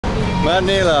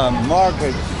Manila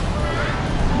market.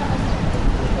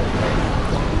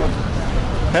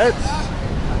 Hats,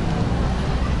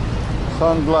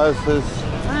 sunglasses.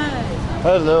 Hi.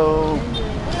 Hello.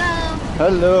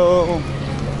 Hello.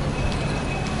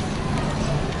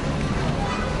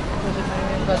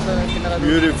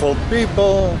 Beautiful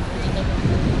people.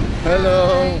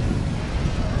 Hello.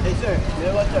 Hey sir,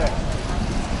 water.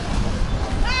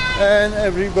 And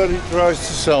everybody tries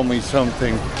to sell me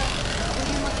something.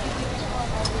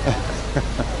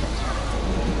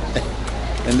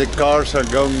 And the cars are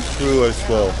going through as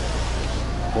well.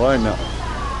 Why not?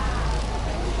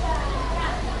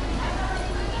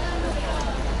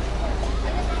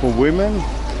 For women,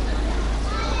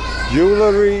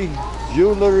 jewelry,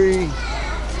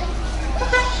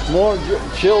 more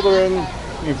children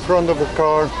in front of a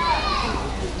car.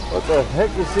 What the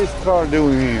heck is this car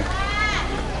doing here?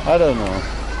 I don't know.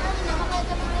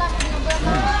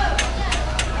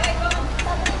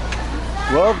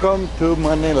 Welcome to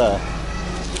Manila.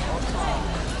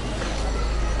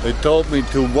 They told me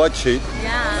to watch it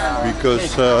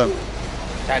because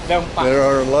there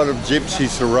are a lot of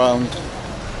gypsies around.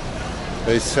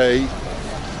 They say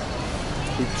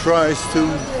who tries to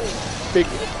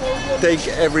take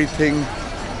everything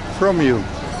from you.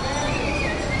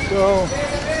 So,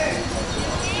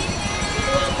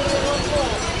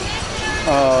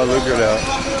 oh, look at that.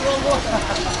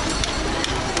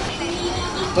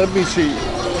 Let me see.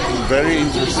 Very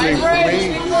interesting for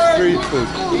me. Street food.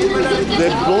 They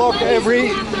block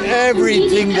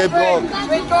everything. They block.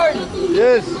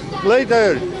 Yes,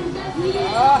 later.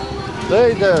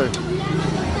 Later.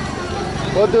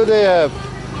 What do they have?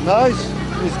 Nice?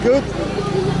 It's good?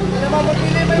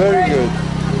 Very good.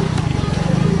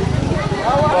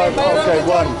 Okay,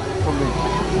 one for me.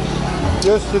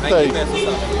 Just to taste.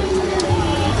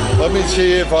 Let me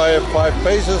see if I have 5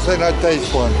 pesos and I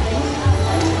taste one.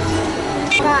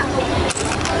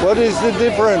 What is the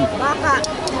difference? Baka.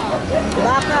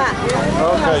 Baka.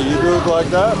 Okay, you do it like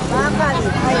that? Baka.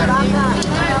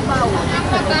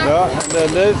 Yeah, and then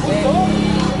this.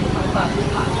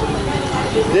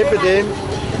 Dip it in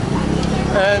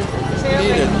and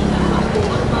eat it.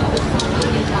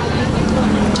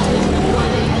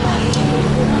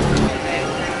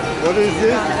 What is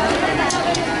this?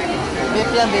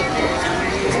 I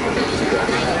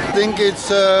think it's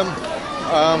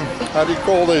how do you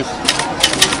call this?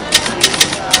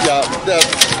 Yeah,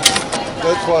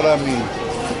 that's what I mean.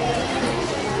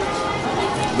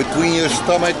 Between your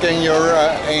stomach and your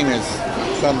anus,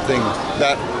 something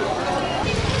that.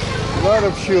 A lot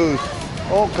of shoes,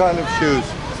 all kind of shoes.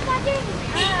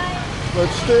 But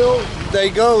still, they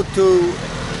go to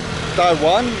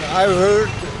Taiwan.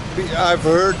 I've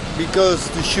heard because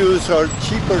the shoes are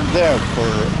cheaper there for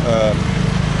the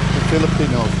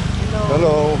Filipinos.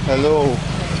 Hello, hello.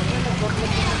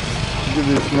 Look at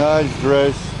this nice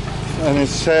dress and a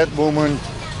sad woman.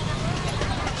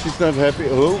 She's not happy.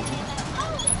 Oh.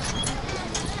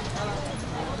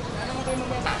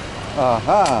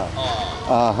 Aha.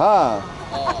 Aha.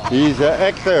 He's an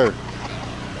actor.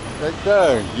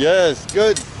 Actor. Yes,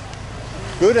 good.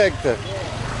 Good actor.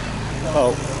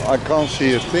 Oh, I can't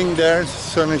see a thing there. The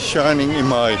sun is shining in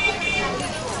my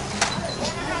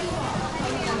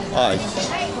eyes.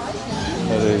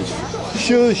 That is.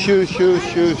 Shoes, shoes, shoes,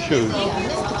 shoes, shoes.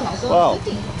 Wow.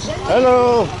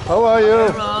 Hello. How are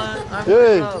you?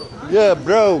 Hey. Yeah,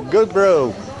 bro. Good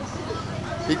bro.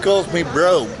 He calls me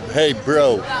bro. Hey,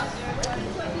 bro.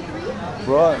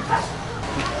 Right.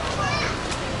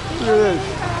 Look at this.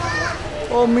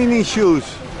 All mini shoes.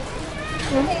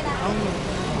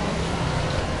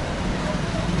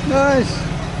 Nice.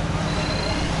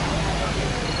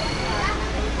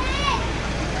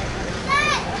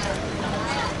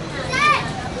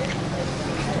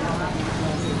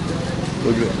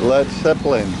 Look at Led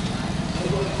Zeppelin.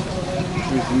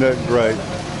 Isn't that great?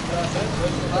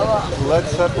 Led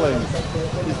Zeppelin.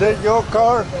 Is that your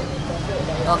car?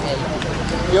 Okay.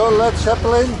 Your Led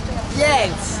Zeppelin?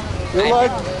 Yes. You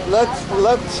like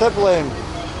Led Zeppelin?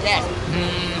 Yes.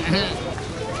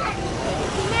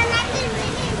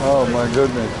 Oh my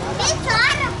goodness.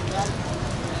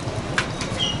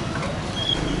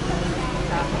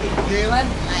 Do you want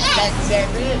Led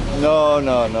Zeppelin? No,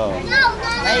 no, no.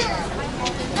 Hey.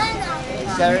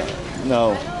 Sir,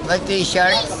 No. what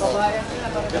t-shirt?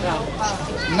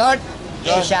 North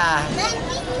Asia.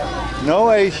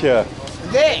 No Asia.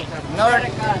 Okay. North.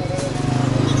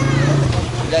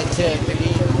 Led Zeppelin.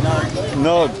 North.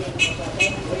 No. Led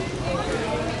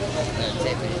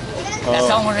Zeppelin. The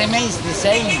song remains the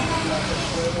same.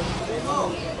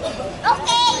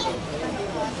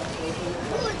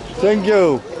 Thank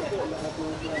you.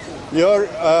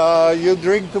 You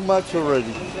drink too much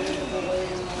already.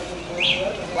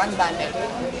 One bundle.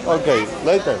 Okay,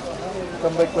 later.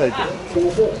 Come back later.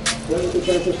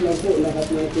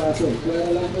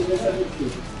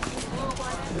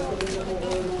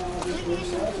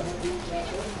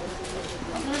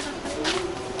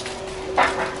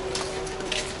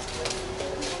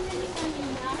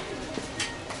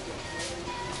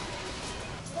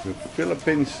 The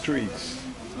Philippine streets.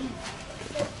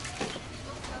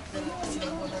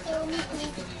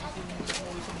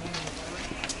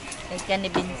 Kay ni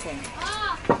Vincent.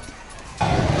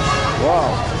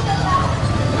 Wow.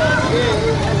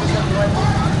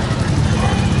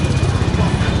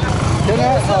 Can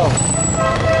I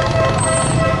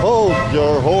hold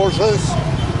your horses?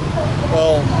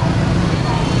 Well,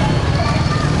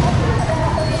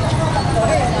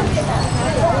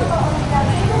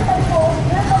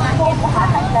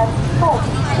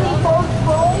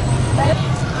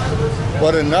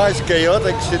 what a nice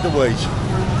chaotic situation,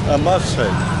 I must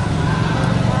say.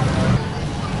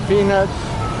 Peanuts.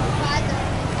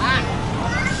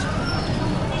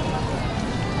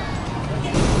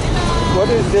 What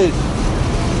is this?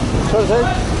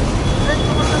 Sausage?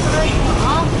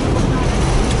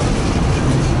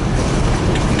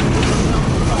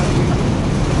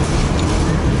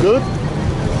 Good?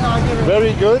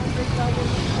 Very good?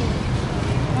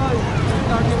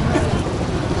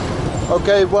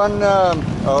 Okay, one,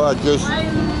 I just,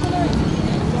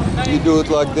 you do it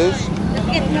like this.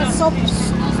 Bakit na soap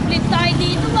split tayo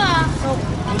dito ba?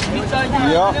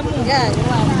 Yeah,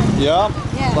 Yeah.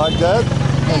 yeah, like that.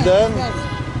 And then,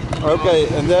 okay,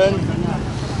 and then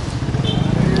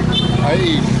I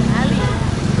eat.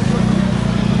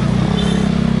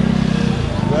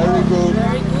 Very good.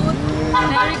 Very good.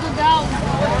 Very good daw.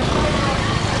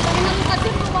 Tingnan mo kasi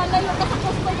wala yung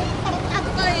katapos pa yung karotado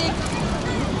ka eh.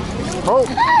 Oh,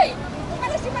 Ay!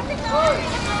 Ano si Matino?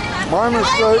 my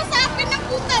mistake. Sa akin ng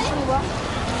puta eh.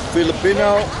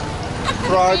 Filipino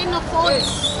fried. Filipino food.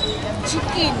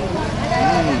 Chicken.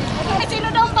 Ay, sino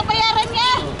daw ang papayaran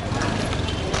niya?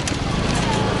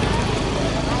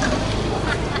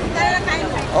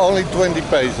 Only 20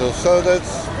 pesos, so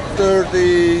that's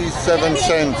 37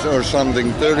 cents or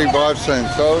something, 35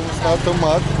 cents, so it's not too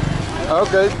much.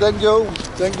 Okay, thank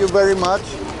you very much.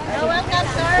 You're welcome,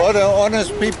 sir. What an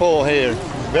honest people here,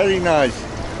 very nice.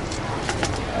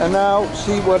 And now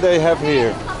see what they have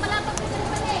here.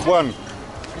 One.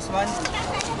 This one?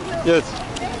 Yes.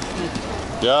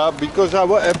 Yeah, because I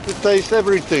have to taste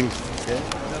everything.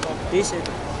 This it.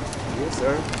 Yes,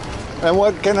 sir. And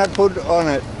what can I put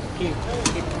on it? Here.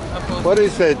 What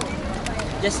is it?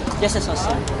 Just a sauce,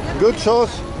 sir. Good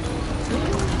sauce?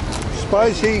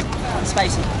 Spicy?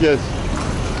 Spicy. Yes.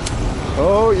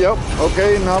 Oh, yep.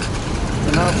 Okay, enough.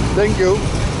 Enough. Thank you.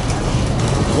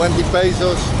 20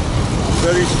 pesos.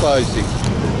 Very spicy.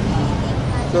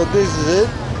 So this is it.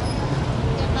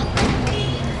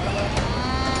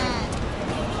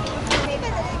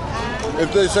 If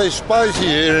they say spicy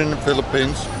here in the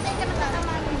Philippines,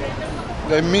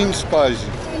 they mean spicy.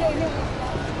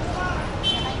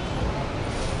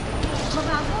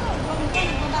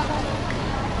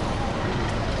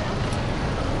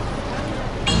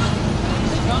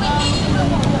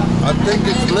 I think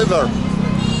it's liver.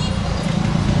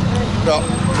 Yeah,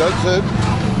 that's it.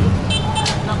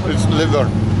 It's liver.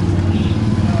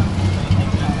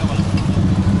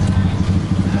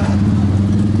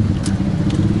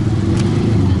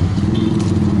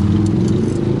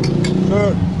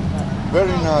 Sir,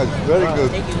 very nice, very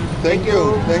good. Thank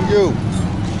you. Thank you.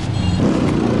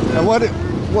 And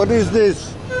what is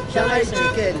this? Shanghai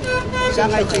chicken.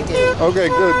 Shanghai chicken. Okay,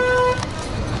 good.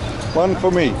 One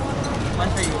for me. One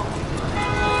for you.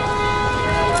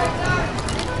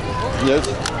 Yes,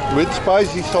 with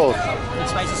spicy sauce. With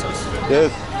spicy sauce.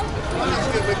 Yes.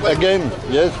 Again,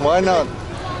 yes, why not?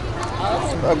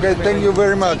 Okay, thank you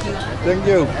very much. Thank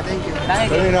you. Thank you.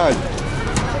 Very nice.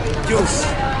 Juice.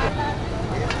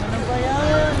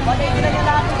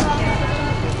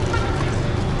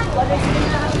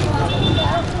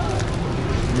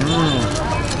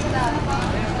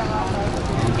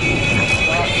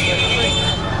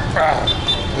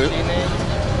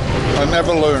 I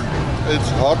never learn. It's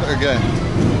hot again.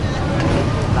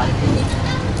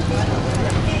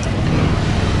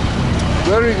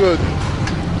 Very good.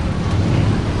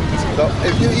 So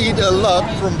if you eat a lot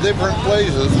from different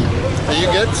places and you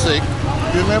get sick,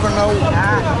 you never know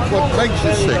what makes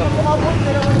you sick.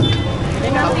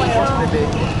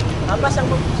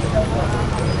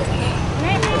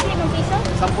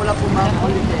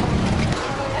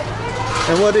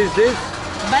 And what is this?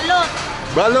 Balot.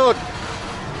 Balot.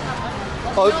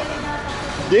 Oh,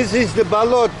 This is the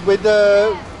balot with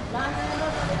the.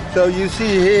 So you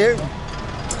see here,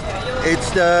 it's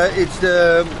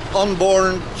the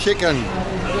unborn chicken.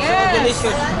 Yes.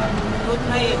 Delicious.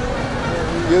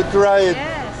 You try it.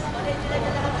 Yes.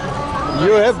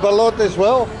 You have balot as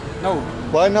well? No.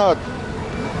 Why not?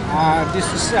 This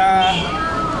is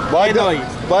Why, Pinoy.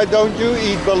 why don't you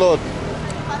eat balot?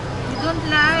 You don't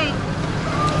like.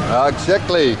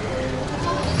 Exactly.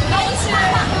 Hi, sir.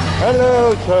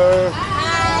 Hello, sir. Hi.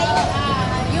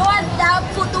 You want the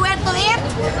food to where to eat?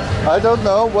 I don't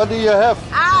know. What do you have?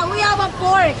 We have a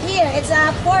pork here. It's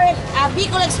a pork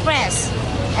Bicol Express.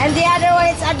 And the other one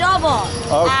is adobo.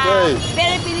 Okay.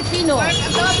 Very Filipino.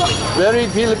 Adobo. Very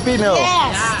Filipino.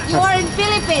 Yes. You are in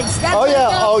Philippines. That's Oh in yeah.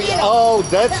 Oh, Filipino. oh,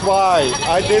 that's why.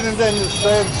 I didn't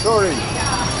understand. Sorry.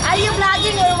 Are you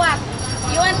vlogging or what?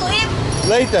 You want to eat?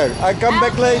 Later. I come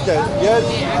back later. Yes.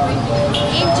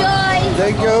 Enjoy.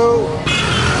 Thank you.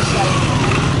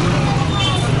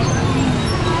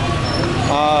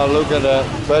 Ah, look at that.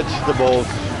 Vegetables.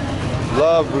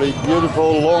 Lovely,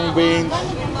 beautiful long beans.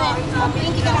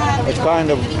 A kind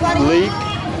of leek.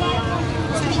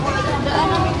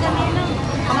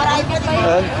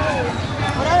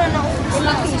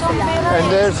 And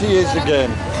there she is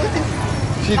again.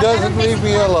 She doesn't leave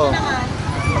me alone.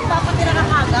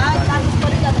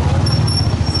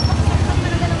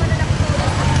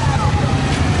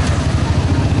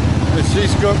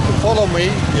 She's going to follow me.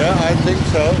 Yeah, I think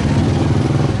so.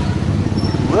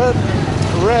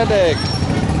 Red egg.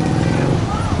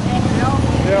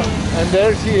 Yeah, and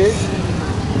there she is,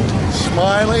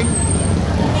 smiling,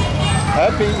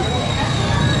 happy.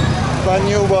 My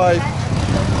new wife,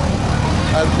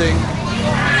 I think.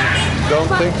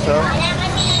 Don't think so.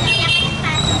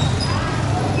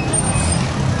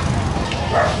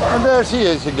 And there she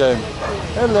is again.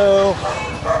 Hello,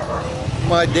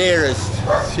 my dearest.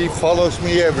 She follows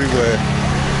me everywhere.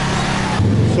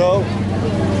 So,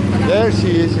 there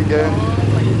she is again.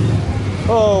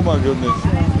 Oh my goodness.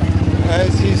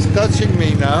 And she's touching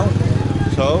me now.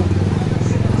 So,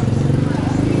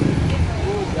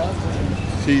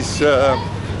 she's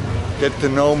get to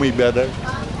know me better.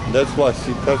 That's why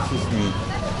she touches me.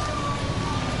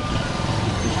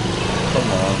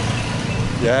 Come on.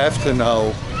 You have to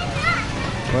know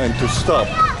when to stop.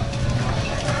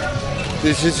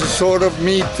 This is a sort of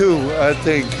me too, I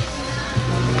think.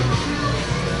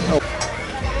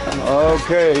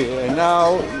 Okay, and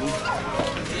now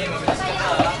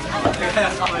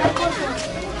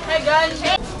Hey guys.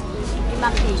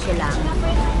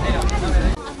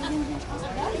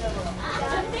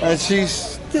 and she's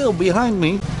still behind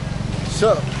me.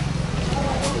 So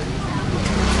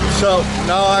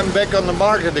now I'm back on the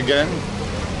market again.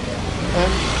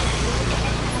 And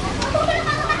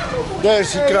there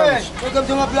she comes. Welcome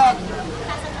to my vlog.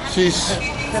 She's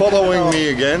following me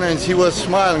again and she was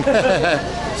smiling.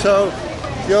 So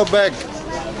you're back.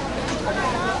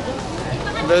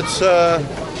 That's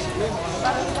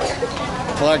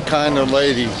my kind of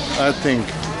lady, I think.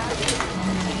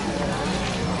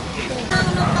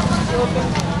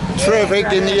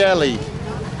 Traffic in the alley.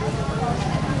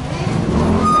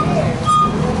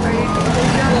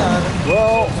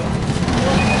 Well,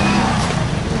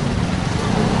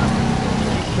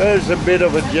 there's a bit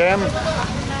of a jam.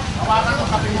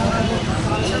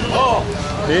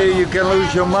 Here you can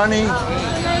lose your money.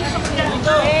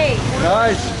 Hey.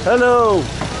 Nice. Hello.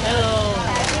 Hello.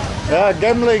 Yeah,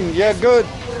 gambling. Yeah, good.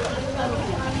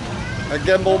 I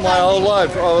gamble my whole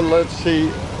life. Oh, let's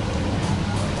see.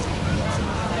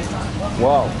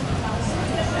 Wow.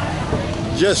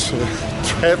 Just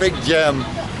traffic jam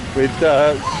with,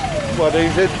 what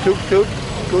is it? Tuk-tuk?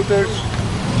 Scooters?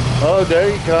 Oh,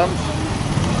 there he comes.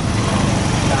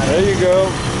 There you go.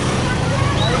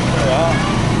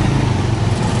 Yeah.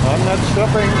 I'm not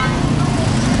stopping.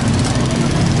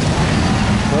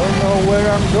 Don't know where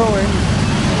I'm going.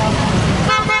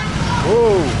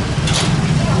 Whoa.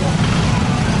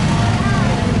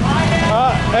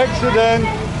 Ah, accident.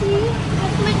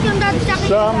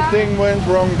 Something went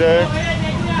wrong there.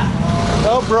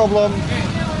 No problem.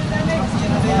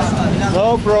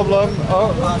 No problem.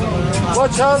 Oh.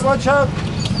 Watch out, watch out.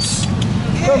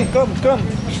 Come, come, come.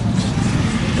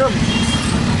 Come.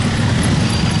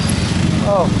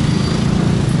 Oh.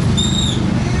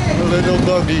 A little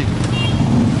doggy.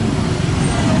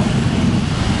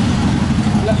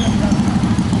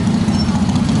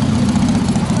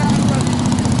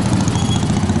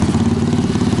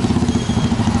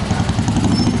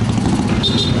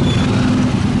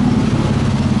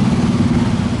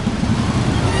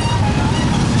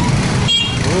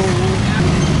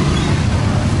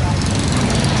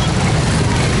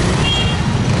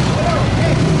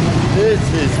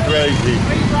 crazy.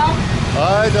 Where you from?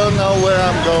 I don't know where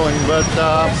I'm going, but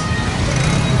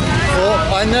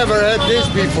well, I never had this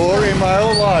before in my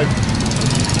whole life.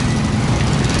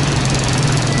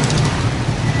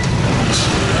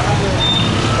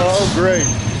 Oh, great.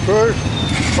 First,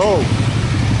 oh.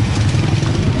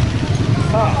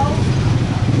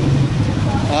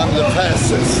 I'm the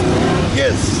fastest.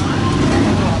 Yes.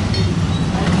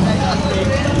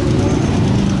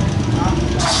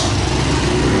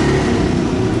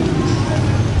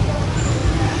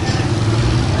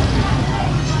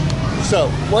 So,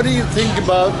 what do you think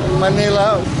about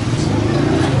Manila?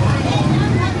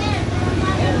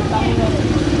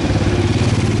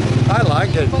 I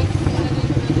like it.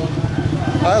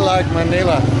 I like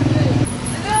Manila.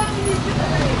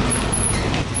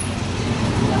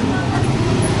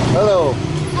 Hello.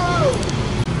 Hello.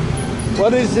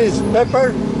 What is this,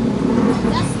 pepper?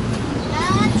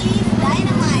 That is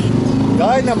dynamite.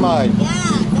 Dynamite.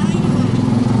 Yeah,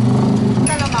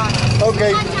 dynamite.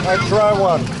 Okay, I try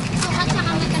one. Sukat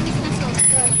saka matamis na sauce.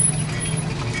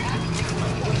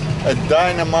 A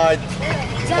dynamite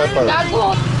pepper.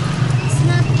 It's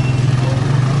not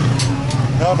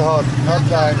Not hot, not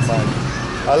dynamite.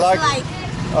 I like, like,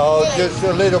 oh, just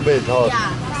a little bit hot. yeah,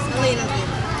 a little bit.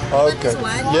 Okay. This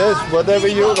one? Yes, whatever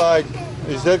you like.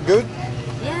 Is that good?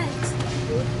 Yeah, it's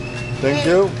good. Thank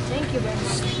you. Thank you very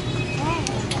much.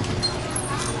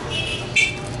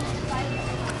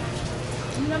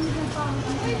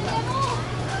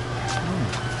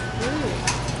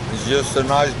 It's just a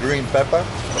nice green pepper.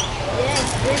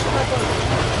 Yes, this purple.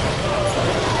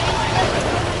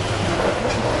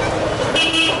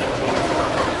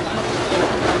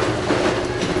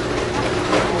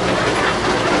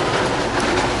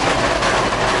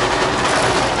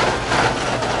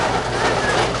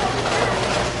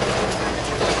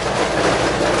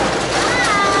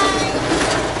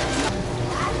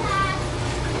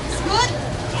 It's good.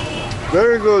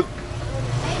 Very good.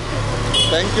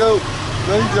 Thank you.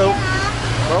 Thank you.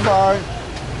 Bye-bye.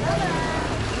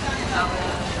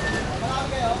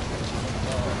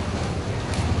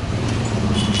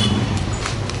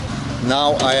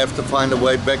 Now I have to find a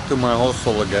way back to my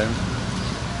hostel again.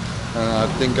 And I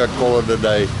think I call it a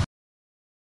day.